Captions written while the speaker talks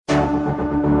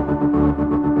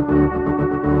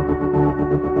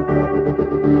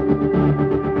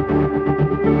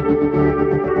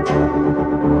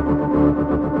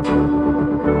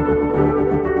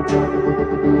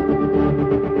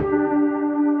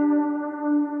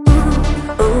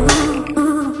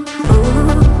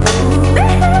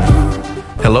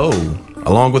Hello,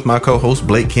 along with my co-host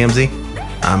Blake Kimsey,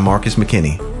 I'm Marcus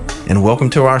McKinney, and welcome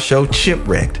to our show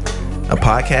Chipwrecked, a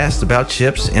podcast about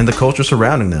chips and the culture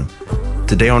surrounding them.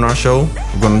 Today on our show,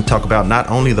 we're going to talk about not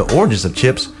only the origins of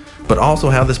chips, but also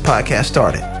how this podcast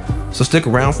started. So stick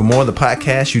around for more of the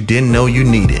podcast you didn't know you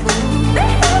needed.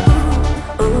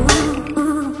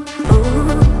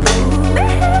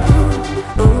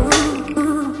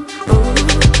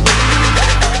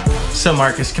 So,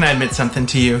 Marcus, can I admit something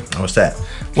to you? What's that?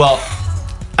 Well,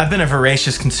 I've been a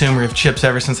voracious consumer of chips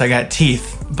ever since I got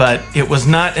teeth, but it was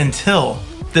not until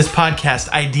this podcast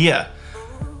idea,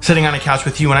 sitting on a couch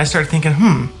with you, when I started thinking,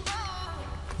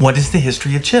 what is the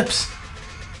history of chips?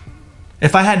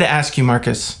 If I had to ask you,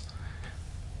 Marcus,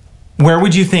 where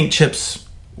would you think chips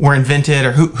were invented,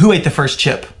 or who ate the first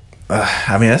chip?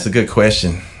 That's a good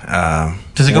question.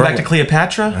 Does it go back to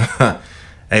Cleopatra?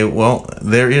 Hey, well,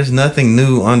 there is nothing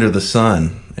new under the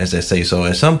sun, as they say. So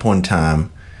at some point in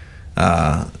time,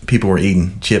 people were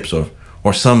eating chips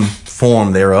or some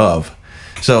form thereof.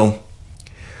 So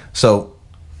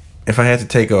if I had to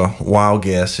take a wild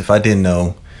guess, if I didn't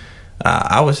know,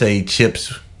 I would say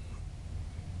chips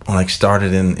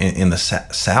started in the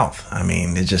South. I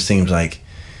mean, it just seems like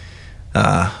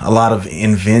a lot of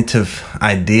inventive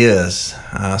ideas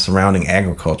surrounding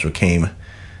agriculture came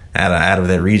out of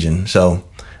that region. So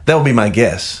that would be my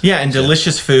guess. Yeah, and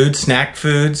delicious food, snack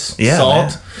foods, salt.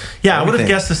 Man. Yeah, I would have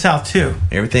guessed the South too.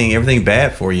 Everything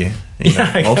bad for you. Most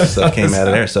of the stuff came out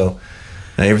of there. So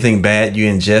everything bad you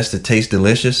ingest, it tastes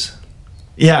delicious.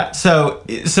 Yeah, so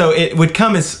it would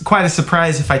come as quite a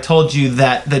surprise if I told you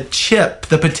that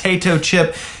the potato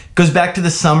chip, goes back to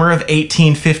the summer of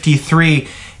 1853,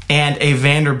 and a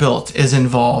Vanderbilt is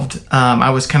involved.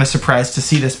 I was kind of surprised to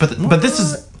see this, but this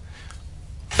is...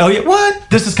 Oh, yeah, what?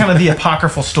 This is kind of the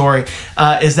apocryphal story,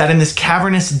 is that in this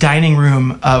cavernous dining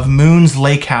room of Moon's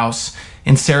Lake House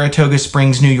in Saratoga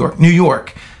Springs, New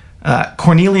York,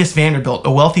 Cornelius Vanderbilt,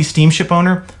 a wealthy steamship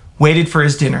owner, waited for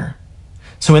his dinner.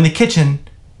 So in the kitchen,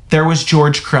 there was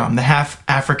George Crumb, the half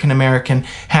African-American,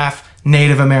 half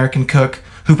Native American cook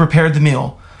who prepared the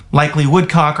meal, likely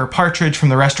woodcock or partridge from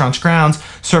the restaurant's grounds,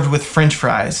 served with French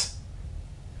fries.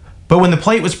 But when the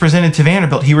plate was presented to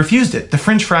Vanderbilt, he refused it. The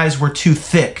French fries were too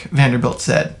thick, Vanderbilt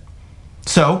said.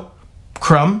 So,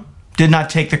 Crumb did not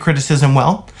take the criticism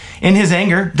well. In his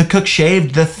anger, the cook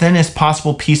shaved the thinnest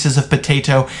possible pieces of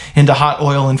potato into hot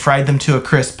oil and fried them to a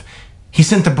crisp. He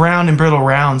sent the brown and brittle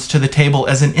rounds to the table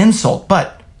as an insult,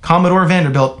 but Commodore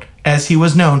Vanderbilt, as he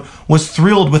was known, was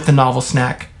thrilled with the novel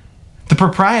snack. The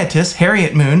proprietress,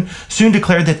 Harriet Moon, soon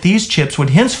declared that these chips would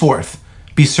henceforth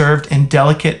be served in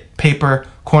delicate paper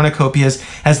cornucopias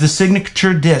as the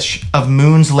signature dish of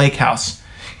Moon's Lake House.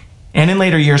 And in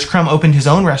later years, Crumb opened his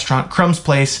own restaurant, Crumb's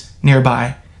Place,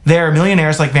 nearby. There,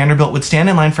 millionaires like Vanderbilt would stand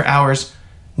in line for hours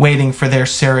waiting for their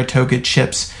Saratoga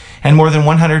chips. And more than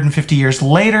 150 years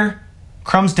later,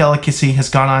 Crumb's delicacy has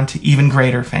gone on to even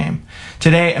greater fame.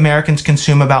 Today, Americans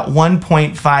consume about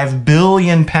 1.5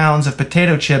 billion pounds of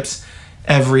potato chips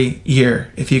every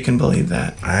year, if you can believe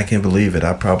that. I can believe it.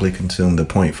 I probably consumed the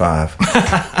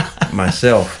 0.5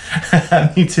 myself.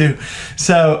 Me too.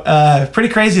 So pretty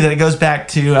crazy that it goes back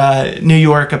to New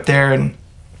York up there, and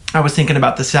I was thinking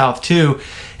about the South too,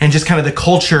 and just kind of the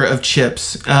culture of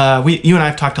chips. You and I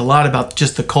have talked a lot about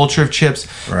just the culture of chips,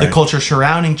 right. The culture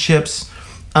surrounding chips,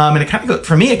 and it kind of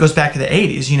for me it goes back to the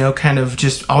 80s. Kind of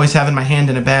just always having my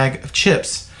hand in a bag of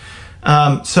chips.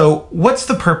 So what's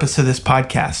the purpose of this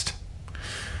podcast?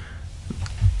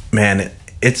 Man,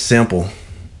 it's simple.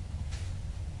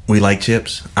 We like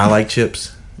chips. I like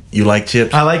chips. You like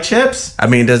chips. I like chips. I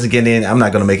mean, it doesn't get in. I'm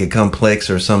not going to make it complex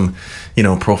or some,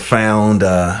 profound,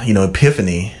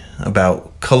 epiphany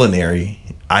about culinary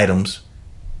items.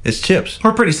 It's chips.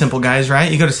 We're pretty simple guys, right?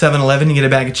 You go to 7-Eleven, you get a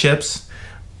bag of chips.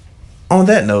 On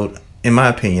that note, in my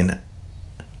opinion,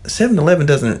 7-Eleven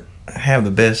doesn't have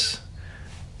the best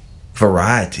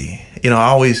variety.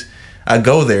 I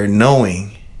go there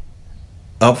knowing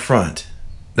up front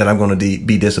that I'm going to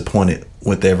be disappointed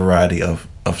with their variety of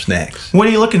snacks. What are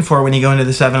you looking for when you go into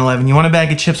the 7-Eleven? You want a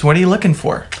bag of chips. What are you looking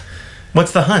for?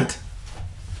 What's the hunt?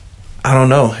 I don't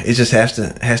know. It just has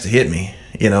to hit me,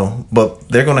 But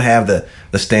they're going to have the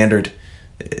standard,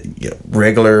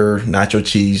 regular nacho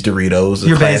cheese Doritos,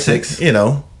 your classic,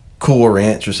 basics, Cool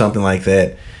Ranch or something like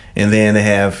that. And then they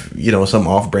have some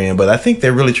off-brand. But I think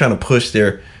they're really trying to push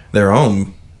their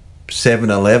own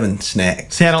 7-Eleven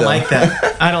snack. See, I don't like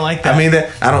that. I don't like that. I mean,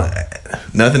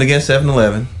 nothing against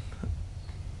 7-Eleven.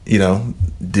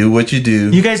 Do what you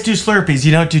do. You guys do Slurpees.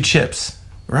 You don't do chips.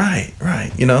 Right.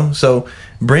 So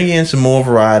bring in some more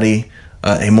variety,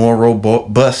 a more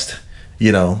robust,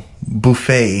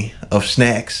 buffet of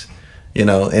snacks, and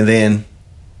then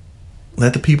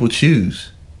let the people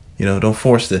choose. Don't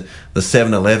force the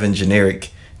 7-Eleven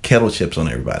generic kettle chips on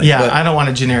everybody. Yeah, I don't want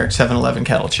a generic 7-Eleven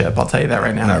kettle chip. I'll tell you that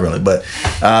right now. Not really, but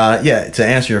to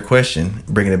answer your question,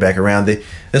 bringing it back around,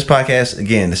 this podcast,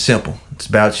 again, is simple. It's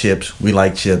about chips. We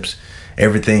like chips.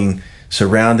 Everything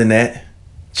surrounding that,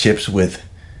 chips with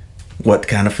what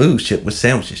kind of foods? Chips with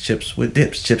sandwiches, chips with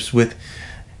dips, chips with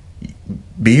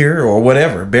beer or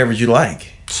whatever beverage you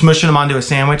like. Smushing them onto a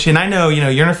sandwich. And I know,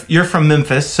 you're from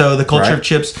Memphis, so the culture of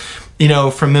chips,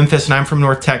 from Memphis, and I'm from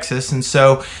North Texas. And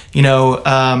so, that's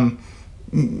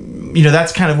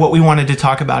kind of what we wanted to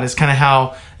talk about, is kind of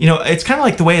how, it's kind of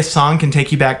like the way a song can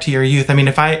take you back to your youth. I mean,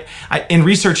 if I in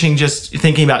researching, just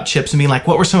thinking about chips and being like,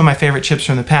 what were some of my favorite chips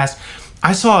from the past?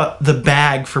 I saw the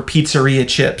bag for pizzeria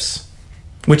chips,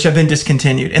 which have been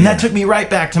discontinued. And that took me right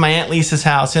back to my Aunt Lisa's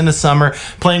house in the summer,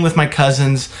 playing with my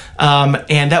cousins.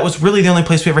 And that was really the only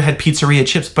place we ever had pizzeria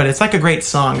chips. But it's like a great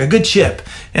song, a good chip.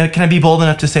 And can I be bold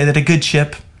enough to say that a good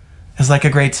chip is like a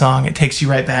great song? It takes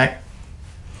you right back.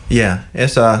 Yeah,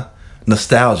 it's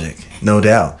nostalgic, no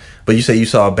doubt. But you say you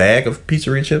saw a bag of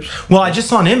pizzeria chips? Well, I just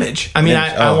saw an image. I mean,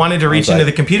 I wanted to reach into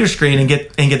the computer screen and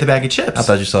get the bag of chips. I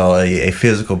thought you saw a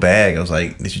physical bag. I was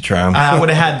like, did you try them? I would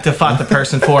have had to fought the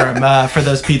person for them for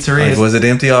those pizzerias. Like, was it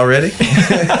empty already?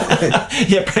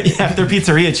 yeah, if they're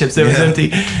pizzeria chips, it was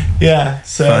empty. Yeah,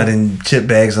 so finding chip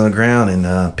bags on the ground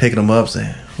and picking them up,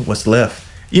 saying, what's left?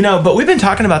 But we've been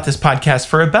talking about this podcast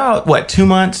for about, 2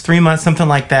 months, 3 months, something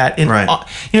like that. And, right.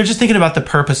 Just thinking about the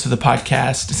purpose of the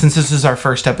podcast, since this is our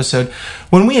first episode,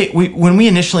 when we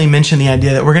initially mentioned the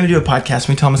idea that we're going to do a podcast,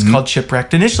 we tell them it's called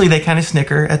Chipwrecked. Initially, they kind of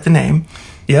snicker at the name.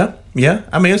 Yeah.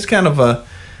 I mean, it's kind of a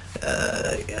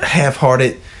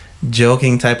half-hearted,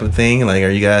 joking type of thing. Like, are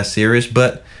you guys serious?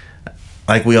 But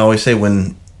like we always say,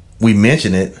 when we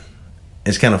mention it,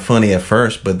 it's kind of funny at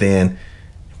first, but then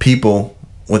people,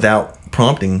 without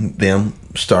prompting them,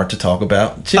 start to talk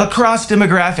about chips. Across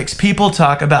demographics, people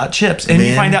talk about chips, and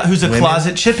you find out who's a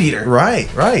closet chip eater.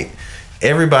 Right.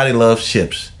 Everybody loves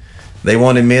chips. They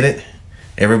won't admit it.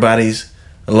 Everybody's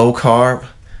low carb,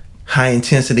 high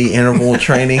intensity interval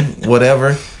training,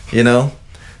 whatever,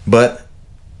 but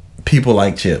people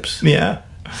like chips. Yeah.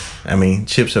 I mean,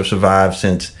 chips have survived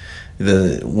since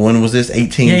when was this?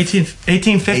 1853.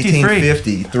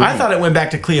 1853. I thought it went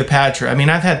back to Cleopatra. I mean,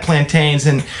 I've had plantains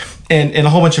and a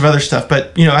whole bunch of other stuff,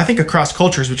 but I think across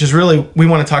cultures, which is really, we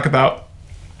want to talk about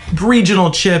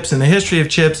regional chips and the history of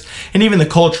chips, and even the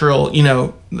cultural,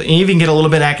 even get a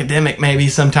little bit academic maybe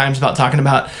sometimes about talking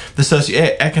about the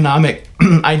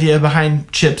socioeconomic idea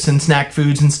behind chips and snack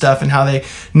foods and stuff, and how they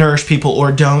nourish people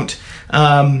or don't.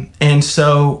 And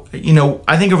so,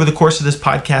 I think over the course of this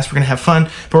podcast, we're going to have fun,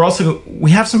 but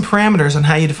we have some parameters on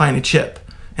how you define a chip,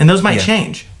 and those might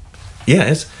change.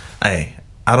 Yeah,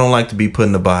 I don't like to be put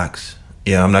in a box.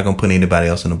 Yeah, I'm not going to put anybody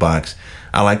else in a box.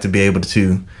 I like to be able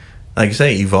to, like you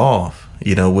say, evolve,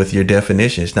 with your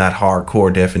definition. It's not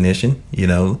hardcore definition,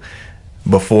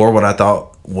 Before, what I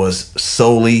thought was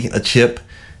solely a chip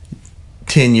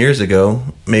 10 years ago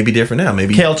may be different now.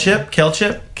 Maybe Kale chip.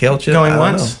 Going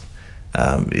once.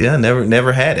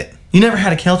 Never had it. You never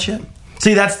had a kale chip?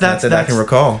 See, that's I can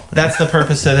recall. That's the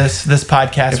purpose of this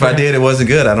podcast. If I did, it wasn't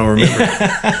good. I don't remember.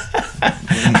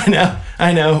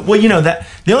 I know. Well, that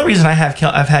the only reason I've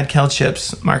had kale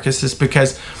chips, Marcus, is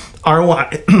because our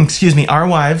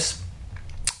wives,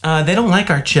 they don't like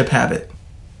our chip habit.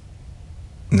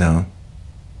 No,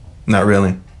 not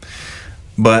really.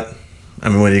 But I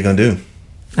mean, what are you gonna do?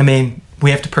 I mean,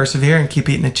 we have to persevere and keep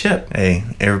eating a chip. Hey,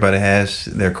 everybody has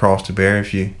their cross to bear.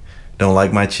 If you don't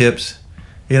like my chips,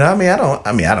 I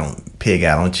don't pig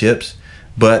out on chips,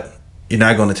 but you're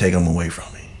not going to take them away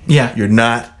from me. Yeah, you're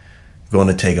not going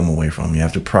to take them away from me. You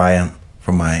have to pry them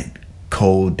from my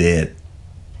cold, dead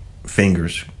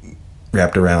fingers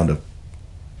wrapped around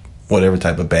whatever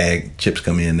type of bag chips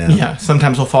come in now. Yeah,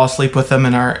 sometimes we'll fall asleep with them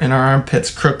in our armpits,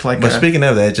 crooked like. But speaking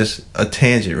of that, just a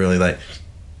tangent, really, like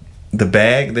the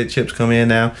bag that chips come in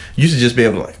now. You used to just be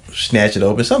able to snatch it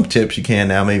open. Some chips you can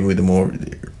now, maybe with the more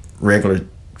regular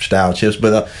style chips,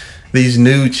 but these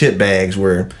new chip bags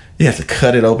where you have to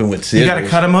cut it open with scissors. You got to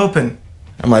cut them open.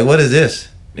 I'm like, what is this?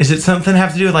 Is it something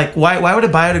have to do with why would a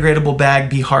biodegradable bag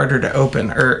be harder to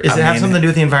open, or is it have something to do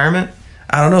with the environment?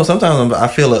 I don't know. Sometimes I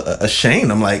feel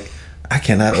ashamed. I'm like, I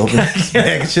cannot open this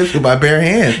bag of chips with my bare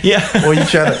hand. Yeah. Or you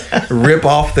try to rip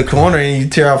off the corner and you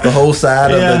tear off the whole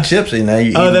side of the chips.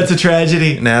 That's a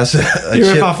tragedy. Now it's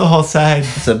you rip off the whole side.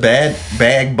 It's a bad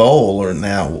bag bowl or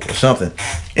something.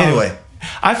 Anyway.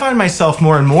 I find myself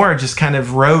more and more just kind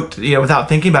of without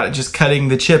thinking about it, just cutting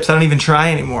the chips. I don't even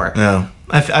try anymore. No.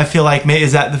 I feel like,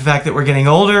 is that the fact that we're getting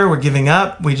older, we're giving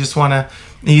up, we just want an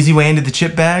easy way into the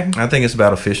chip bag? I think it's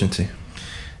about efficiency.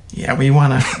 Yeah, we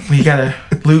gotta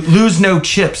lose no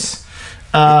chips.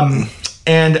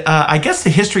 And I guess the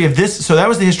history of this, so that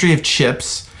was the history of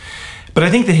chips. But I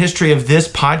think the history of this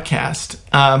podcast,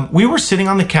 we were sitting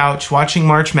on the couch watching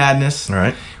March Madness. All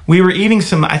right. We were eating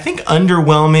some, I think,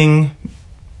 underwhelming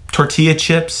tortilla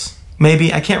chips,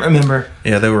 maybe. I can't remember.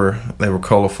 Yeah, they were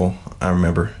colorful, I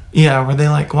remember. Yeah, were they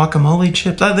like guacamole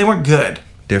chips? They weren't good.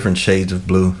 Different shades of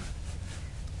blue.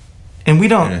 And we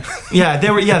don't, they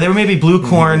were maybe blue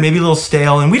corn, maybe a little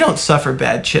stale, and we don't suffer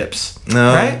bad chips.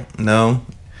 No, right? No.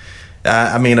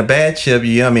 I mean, a bad chip,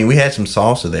 we had some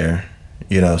salsa there,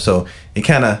 so it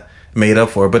kind of made up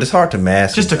for it, but it's hard to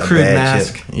mask. Just a crude bad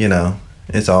mask. Chip,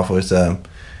 it's awful. It's,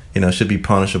 should be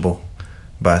punishable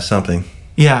by something.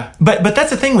 Yeah, but that's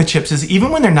the thing with chips is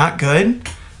even when they're not good,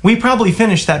 we probably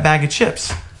finish that bag of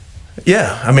chips.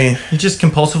 Yeah, I mean, you just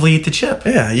compulsively eat the chip.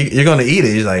 Yeah, you're going to eat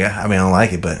it. You're like, I don't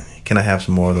like it, but can I have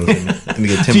some more of those? Let me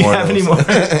get 10 Do you more have of those.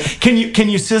 any more? Can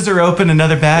you scissor open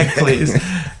another bag, please?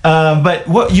 But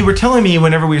what you were telling me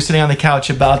whenever we were sitting on the couch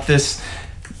about this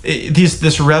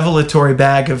revelatory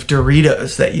bag of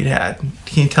Doritos that you'd had.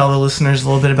 Can you tell the listeners a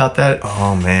little bit about that?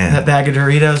 Oh man, that bag of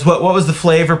Doritos. What was the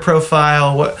flavor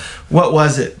profile? What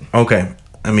was it? Okay,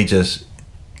 let me just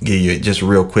give you just a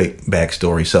real quick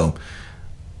backstory. So,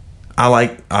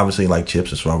 I obviously like chips.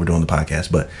 That's why we're doing the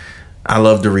podcast. But I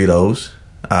love Doritos.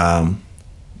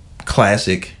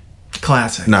 Classic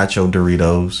nacho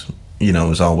Doritos.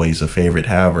 Is always a favorite.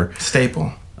 However,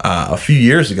 staple. A few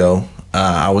years ago,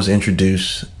 I was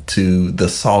introduced to the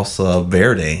salsa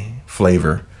verde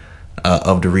flavor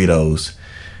of Doritos.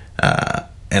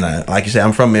 And like you said,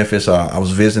 I'm from Memphis. I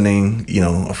was visiting,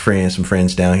 some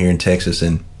friends down here in Texas,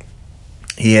 and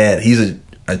he's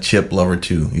a chip lover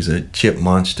too. He's a chip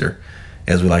monster,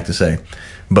 as we like to say.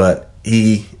 But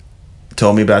he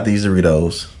told me about these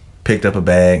Doritos, picked up a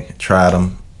bag, tried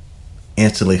them,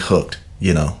 instantly hooked.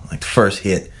 Like the first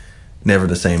hit, never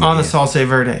the same on again. The salsa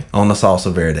verde. On the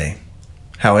salsa verde.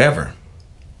 However,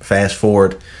 fast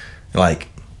forward like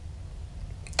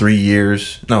 3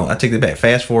 years. No, I take that back.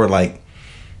 Fast forward like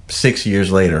 6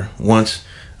 years later. Once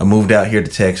I moved out here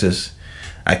to Texas,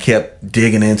 I kept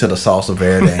digging into the salsa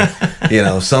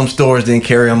verde. Some stores didn't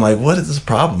carry them. Like, what is this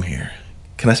problem here?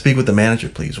 Can I speak with the manager,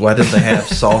 please? Why doesn't they have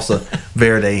salsa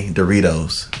verde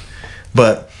Doritos?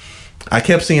 But I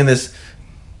kept seeing this.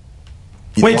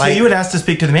 Wait, so you would ask to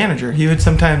speak to the manager? He would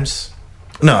sometimes.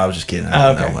 No, I was just kidding.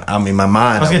 Okay. I mean, my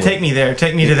mind. I was going to take me there.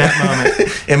 Take me to that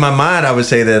moment. In my mind, I would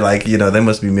say that, they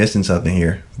must be missing something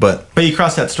here. But you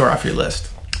crossed that store off your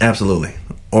list. Absolutely.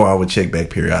 Or I would check back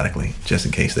periodically, just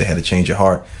in case they had a change of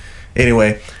heart.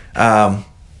 Anyway, I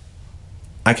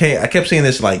kept seeing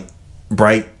this,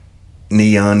 bright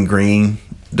neon green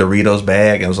Doritos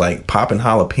bag. It was, popping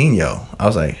jalapeno. I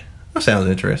was like, that sounds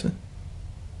interesting.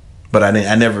 But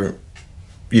I never,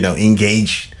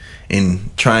 engaged in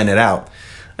trying it out.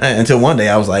 Until one day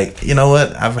I was like, you know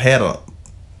what? I've had a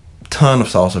ton of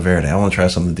salsa verde. I want to try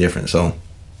something different. So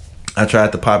I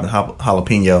tried the popping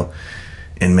jalapeno,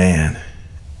 and man,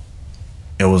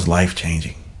 it was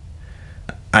life-changing.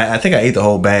 I think I ate the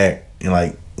whole bag in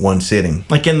one sitting.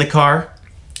 Like in the car?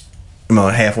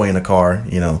 Halfway in the car,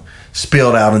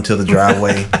 spilled out into the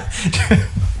driveway,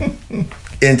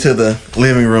 into the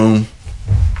living room,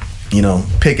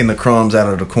 picking the crumbs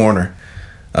out of the corner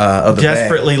of the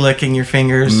desperately bag. Licking your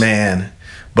fingers. Man,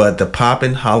 but the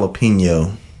poppin'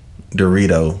 jalapeno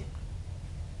Dorito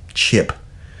chip,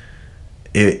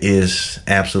 it is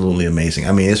absolutely amazing.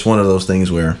 I mean, it's one of those things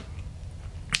where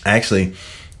actually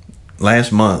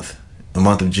last month, the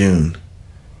month of June,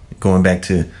 going back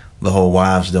to the whole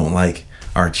wives don't like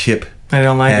our chip I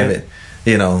don't like habit,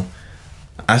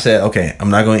 I said, okay,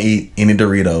 I'm not going to eat any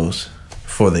Doritos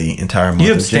for the entire month.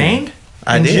 You abstained? Of June.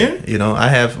 I did. June? I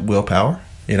have willpower.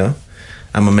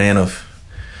 I'm a man of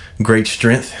great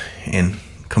strength and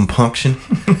compunction.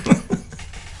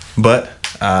 But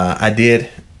I did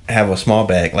have a small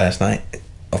bag last night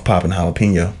of popping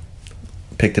jalapeno.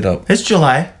 Picked it up. It's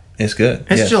July. It's good.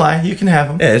 It's July. You can have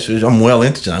them. Yeah, I'm well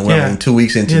into July. Well, I'm 2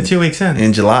 weeks into. 2 weeks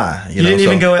in July. You didn't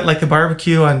even go at the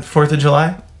barbecue on 4th of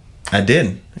July? I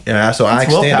didn't. So I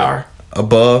extended willpower.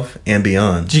 Above and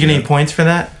beyond. Did you get any points for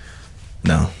that?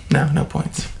 No. No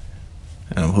points.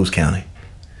 Who's counting?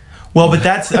 Well, but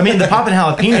the poppin'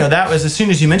 jalapeno, that was, as soon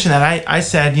as you mentioned that, I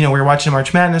said, we were watching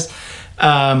March Madness,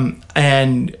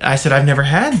 and I said, I've never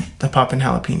had the poppin'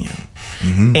 jalapeno.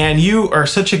 Mm-hmm. And you are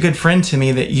such a good friend to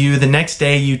me that the next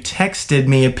day, you texted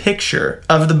me a picture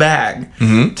of the bag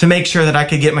to make sure that I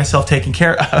could get myself taken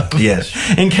care of. Yes.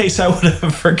 In case I would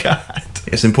have forgot.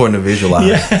 It's important to visualize.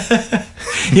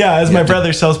 Yeah, as my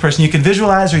brother salesperson, you can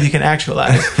visualize or you can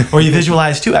actualize, or you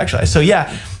visualize to actualize. So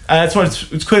yeah, that's what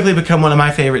it's quickly become one of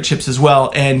my favorite chips as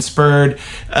well, and spurred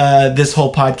this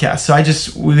whole podcast. So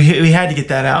we had to get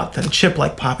that out. That a chip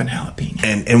like poppin' jalapeno.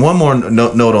 And one more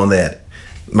note on that.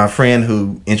 My friend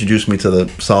who introduced me to the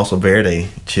salsa verde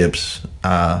chips,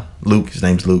 Luke, his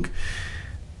name's Luke.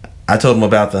 I told him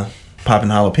about the poppin'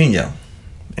 jalapeno,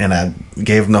 and I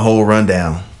gave him the whole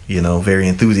rundown, very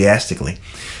enthusiastically.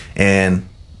 And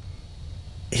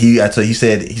he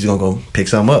said he's gonna go pick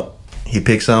some up. He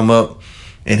picked some up,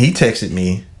 and he texted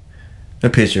me a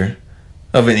picture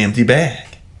of an empty bag.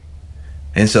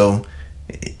 And so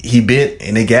he bit,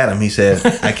 and it got him. He said,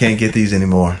 "I can't get these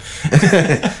anymore."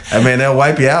 I mean, they'll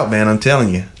wipe you out, man. I'm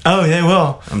telling you. Oh, they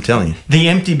will. I'm telling you. The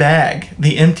empty bag.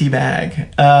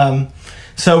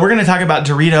 So we're going to talk about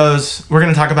Doritos. We're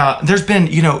going to talk about, there's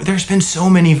been so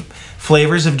many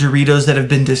flavors of Doritos that have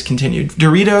been discontinued.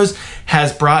 Doritos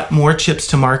has brought more chips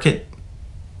to market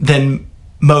than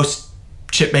most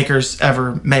chip makers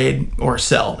ever made or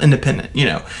sell independent.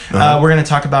 We're going to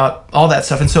talk about all that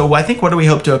stuff. And so I think, what do we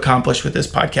hope to accomplish with this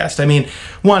podcast? I mean,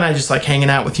 one, I just like hanging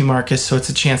out with you, Marcus, so it's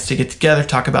a chance to get together,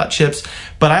 talk about chips,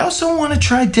 but I also want to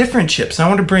try different chips. I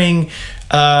want to bring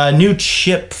new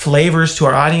chip flavors to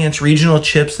our audience, regional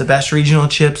chips, the best regional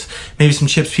chips, maybe some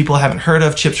chips people haven't heard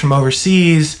of, chips from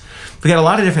overseas. We got a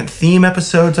lot of different theme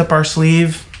episodes up our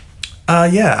sleeve.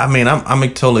 Yeah, I mean, I'm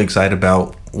totally excited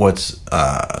about what's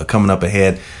coming up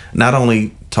ahead. Not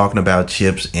only talking about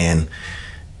chips and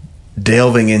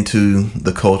delving into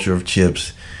the culture of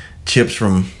chips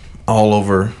from all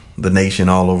over the nation,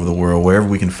 all over the world, wherever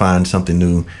we can find something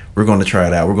new, we're going to try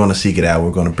it out. We're going to seek it out.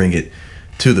 We're going to bring it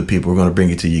to the people. We're going to bring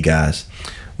it to you guys.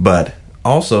 But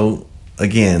also,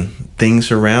 again, things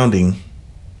surrounding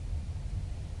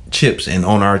chips and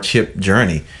on our chip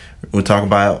journey. We'll talk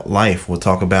about life. We'll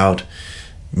talk about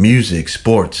music,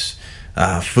 sports,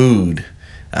 food.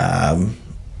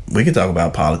 We can talk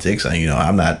about politics.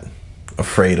 I'm not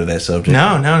afraid of that subject.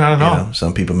 No, not at all.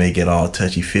 Some people may get all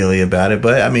touchy-feely about it,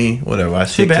 but I mean, whatever. I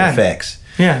stick to the facts.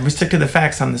 Yeah, we stick to the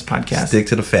facts on this podcast. Stick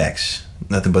to the facts.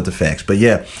 Nothing but the facts. But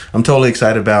yeah, I'm totally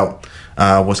excited about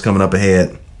what's coming up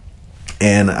ahead.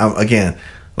 And again,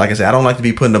 like I said, I don't like to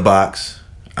be put in a box.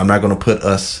 I'm not going to put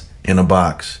us in a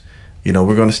box.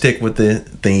 We're going to stick with the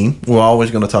theme. We're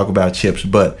always going to talk about chips,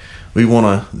 but we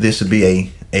want this to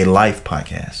be a life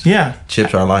podcast. Yeah,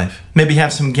 chips are life. Maybe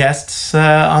have some guests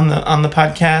on the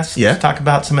podcast. Yeah, talk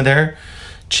about some of their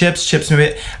chips.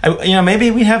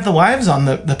 Maybe we have the wives on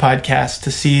the podcast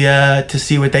to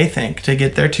see what they think, to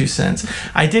get their 2 cents.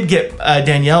 I did get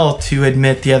Danielle to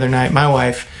admit the other night, my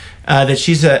wife, that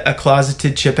she's a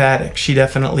closeted chip addict. She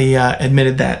definitely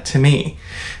admitted that to me.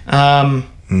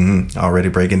 Already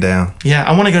breaking down. Yeah,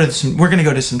 I want to go to we're going to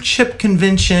go to some chip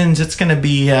conventions. It's going to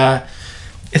be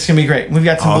great. We've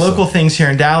got some local things here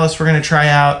in Dallas we're going to try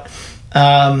out.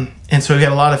 And so we've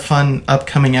got a lot of fun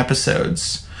upcoming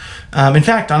episodes. In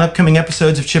fact, on upcoming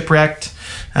episodes of Chipwrecked,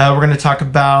 we're going to talk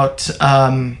about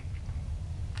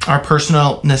our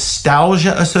personal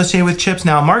nostalgia associated with chips.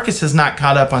 Now, Marcus has not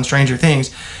caught up on Stranger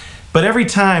Things, but every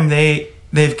time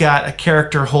they've got a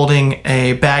character holding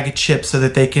a bag of chips so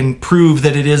that they can prove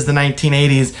that it is the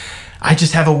 1980s, I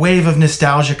just have a wave of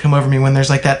nostalgia come over me when there's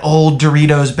like that old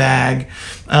Doritos bag,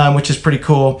 which is pretty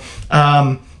cool.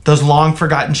 Those long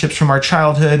forgotten chips from our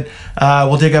childhood.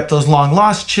 We'll dig up those long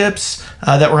lost chips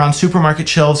that were on supermarket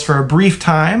shelves for a brief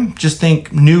time. Just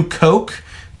think new Coke,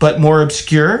 but more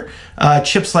obscure.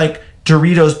 Chips like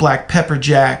Doritos Black Pepper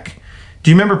Jack.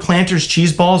 Do you remember Planters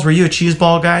cheese balls? Were you a cheese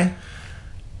ball guy?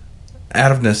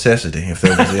 Out of necessity, if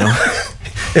that was the only,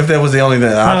 if that was the only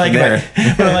option there.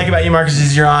 What I like about you, Marcus,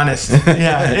 is you're honest.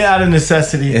 Yeah, out of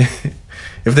necessity.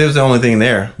 If there was the only thing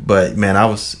there, but man, I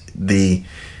was the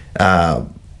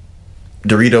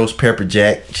Doritos Pepper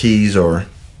Jack cheese, or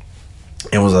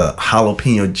it was a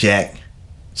jalapeno Jack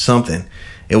something.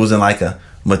 It was in like a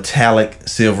metallic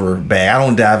silver bag. I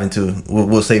don't dive into.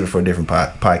 We'll save it for a different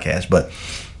podcast, but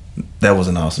that was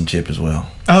an awesome chip as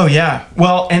well. Oh, yeah.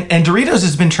 Well, and Doritos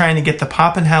has been trying to get the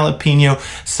Poppin' Jalapeno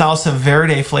Salsa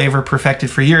Verde flavor perfected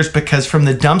for years, because from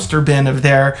the dumpster bin of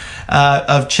their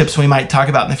of chips we might talk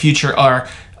about in the future are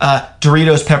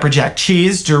Doritos Pepper Jack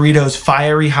Cheese, Doritos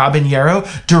Fiery Habanero,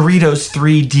 Doritos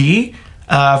 3D,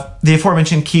 the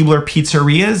aforementioned Keebler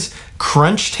Pizzerias,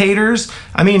 Crunch Taters.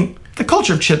 I mean, the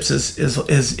culture of chips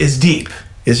is deep.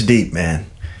 It's deep, man.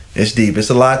 It's deep. It's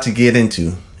a lot to get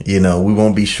into. We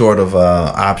won't be short of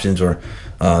options or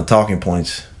talking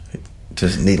points,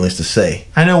 just needless to say.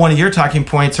 I know one of your talking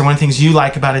points, or one of the things you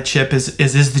like about a chip is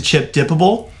the chip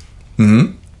dippable?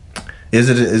 Mm-hmm. Is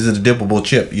it a dippable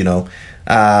chip? You know,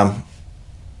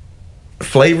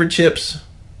 flavored chips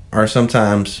are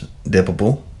sometimes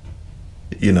dippable.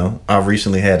 You know, I've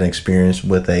recently had an experience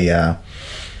with a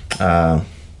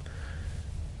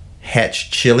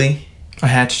Hatch chili. A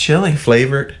Hatch chili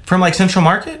Flavored from like Central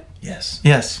Market. Yes.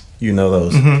 You know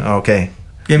those. Okay.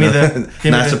 Give me the.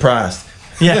 Not surprised.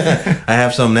 Yeah. I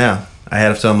have some now. I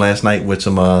had some last night with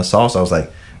some salsa. I was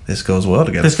like, this goes well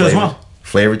together. This goes well.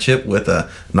 Flavored chip with a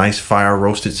nice fire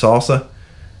roasted salsa.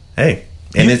 Hey.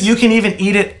 And you can even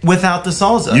eat it without the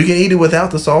salsa. You can eat it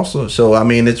without the salsa. So, I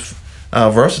mean, it's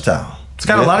versatile. It's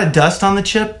got a lot of dust on the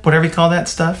chip, whatever you call that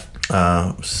stuff.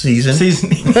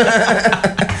 Seasoning.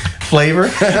 Flavor.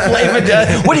 Flavor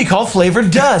dust. What do you call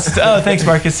flavored dust? Oh, thanks,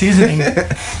 Marcus. Seasoning.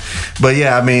 But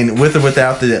yeah, I mean, with or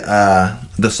without the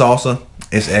salsa,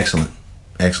 it's excellent.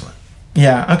 Excellent.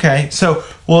 Yeah, okay. So,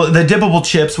 well, the dippable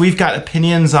chips, we've got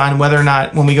opinions on whether or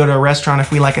not when we go to a restaurant,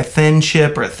 if we like a thin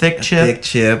chip or a thick chip. Thick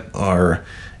chip, or,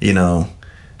 you know,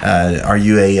 are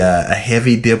you a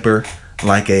heavy dipper,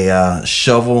 like a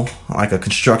shovel, like a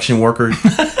construction worker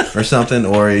or something?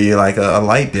 Or are you like a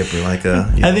light dipper, like a...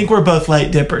 I think we're both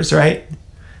light dippers, right?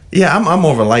 Yeah, I'm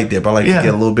more of a light dipper. I like to get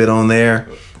a little bit on there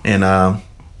and...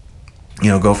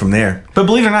 go from there. But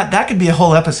believe it or not, that could be a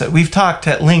whole episode. We've talked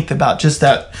at length about just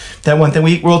that one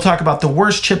thing. We'll talk about the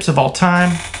worst chips of all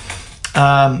time,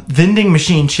 vending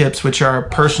machine chips, which are a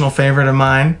personal favorite of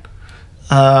mine,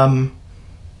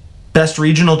 best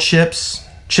regional chips,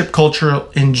 chip culture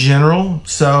in general.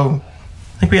 So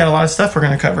I think we got a lot of stuff we're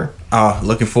going to cover.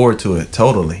 Looking forward to it.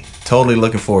 Totally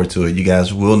looking forward to it. You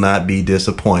guys will not be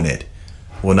disappointed.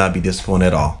 Will not be disappointed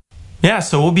at all. Yeah,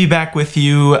 so we'll be back with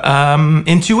you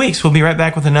in 2 weeks. We'll be right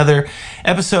back with another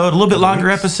episode, a little bit longer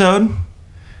episode.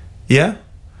 Yeah,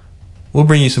 we'll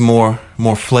bring you some more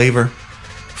flavor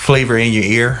in your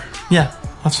ear. Yeah,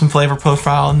 we'll have some flavor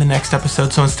profile in the next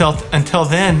episode. So until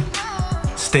then,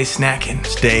 stay snacking.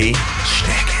 Stay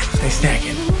snacking. Stay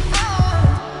snacking.